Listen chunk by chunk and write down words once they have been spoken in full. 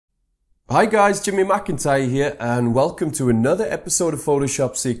Hi guys, Jimmy McIntyre here and welcome to another episode of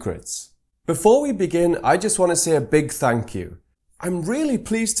Photoshop Secrets. Before we begin, I just want to say a big thank you. I'm really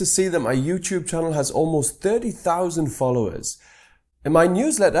pleased to see that my YouTube channel has almost 30,000 followers and my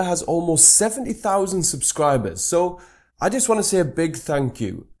newsletter has almost 70,000 subscribers. So I just want to say a big thank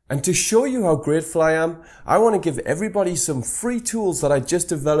you. And to show you how grateful I am, I want to give everybody some free tools that I just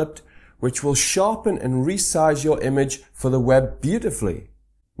developed which will sharpen and resize your image for the web beautifully.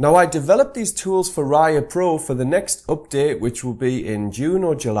 Now I developed these tools for Raya Pro for the next update, which will be in June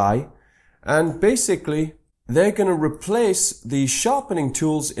or July. And basically, they're going to replace the sharpening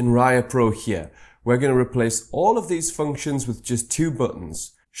tools in Raya Pro here. We're going to replace all of these functions with just two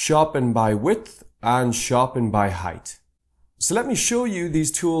buttons, sharpen by width and sharpen by height. So let me show you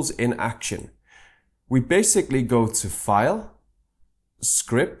these tools in action. We basically go to File,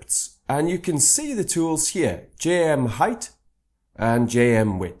 Scripts, and you can see the tools here, JM Height and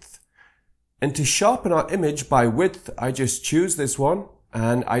JM Width. And to sharpen our image by width, I just choose this one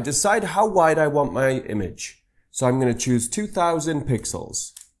and I decide how wide I want my image. So I'm going to choose 2000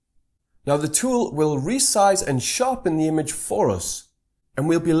 pixels. Now the tool will resize and sharpen the image for us and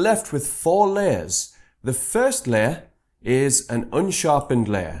we'll be left with 4 layers. The first layer is an unsharpened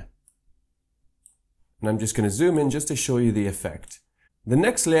layer. And I'm just going to zoom in just to show you the effect. The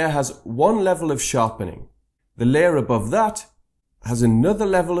next layer has one level of sharpening. The layer above that has another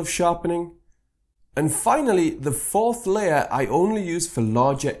level of sharpening. And finally, the fourth layer I only use for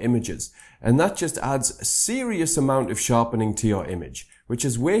larger images. And that just adds a serious amount of sharpening to your image, which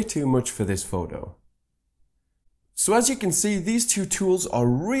is way too much for this photo. So as you can see, these two tools are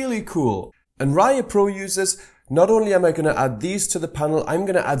really cool. And Raya Pro users, not only am I going to add these to the panel, I'm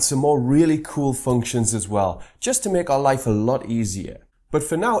going to add some more really cool functions as well, just to make our life a lot easier. But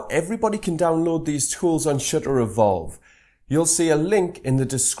for now, everybody can download these tools on Shutter Evolve. You'll see a link in the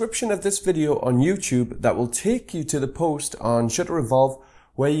description of this video on YouTube that will take you to the post on Shutter Evolve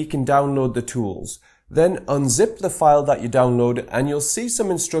where you can download the tools. Then unzip the file that you downloaded and you'll see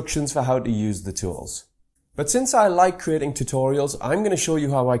some instructions for how to use the tools. But since I like creating tutorials, I'm going to show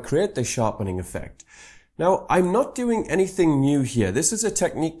you how I create this sharpening effect. Now, I'm not doing anything new here. This is a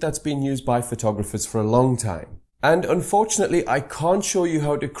technique that's been used by photographers for a long time. And unfortunately, I can't show you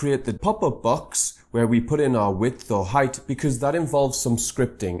how to create the pop-up box where we put in our width or height because that involves some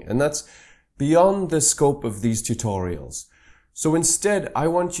scripting and that's beyond the scope of these tutorials. So instead, I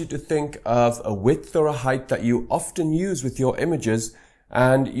want you to think of a width or a height that you often use with your images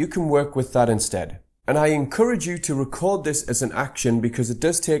and you can work with that instead. And I encourage you to record this as an action because it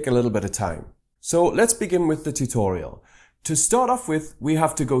does take a little bit of time. So let's begin with the tutorial. To start off with, we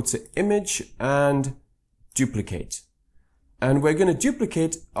have to go to Image and Duplicate. And we're going to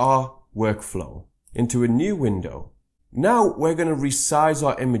duplicate our workflow into a new window. Now we're going to resize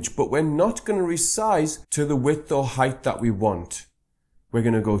our image, but we're not going to resize to the width or height that we want. We're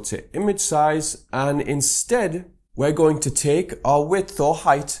going to go to Image Size and instead we're going to take our width or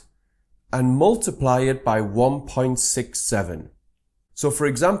height and multiply it by 1.67. So for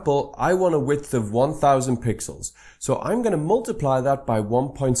example, I want a width of 1000 pixels. So I'm going to multiply that by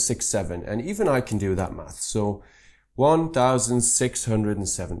 1.67 and even I can do that math. So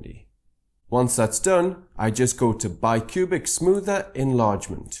 1670. Once that's done, I just go to Bicubic Smoother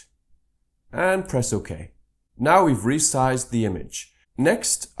Enlargement and press OK. Now we've resized the image.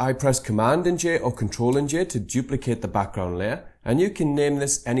 Next, I press Command and J or Control and J to duplicate the background layer and you can name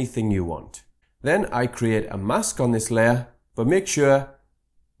this anything you want. Then I create a mask on this layer, but make sure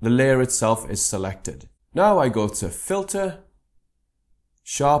the layer itself is selected. Now I go to Filter,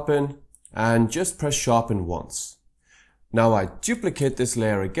 Sharpen and just press Sharpen once. Now I duplicate this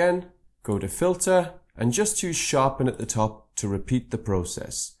layer again, go to Filter and just choose Sharpen at the top to repeat the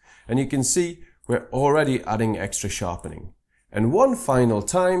process. And you can see we're already adding extra sharpening. And one final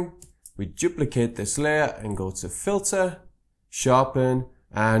time, we duplicate this layer and go to Filter, Sharpen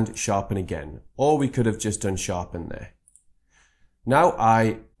and Sharpen again. Or we could have just done Sharpen there. Now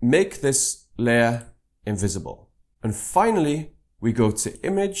I make this layer invisible. And finally, we go to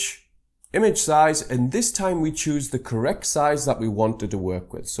Image, Image Size, and this time we choose the correct size that we wanted to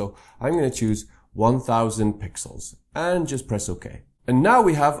work with. So I'm going to choose 1000 pixels and just press OK. And now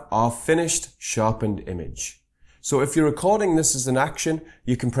we have our finished sharpened image. So if you're recording this as an action,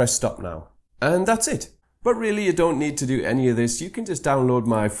 you can press stop now. And that's it. But really you don't need to do any of this. You can just download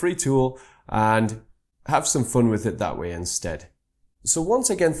my free tool and have some fun with it that way instead. So once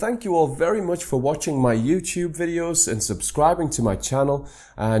again, thank you all very much for watching my YouTube videos and subscribing to my channel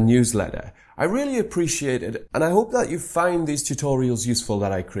and newsletter. I really appreciate it and I hope that you find these tutorials useful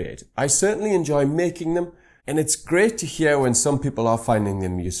that I create. I certainly enjoy making them and it's great to hear when some people are finding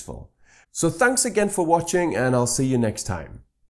them useful. So thanks again for watching, and I'll see you next time.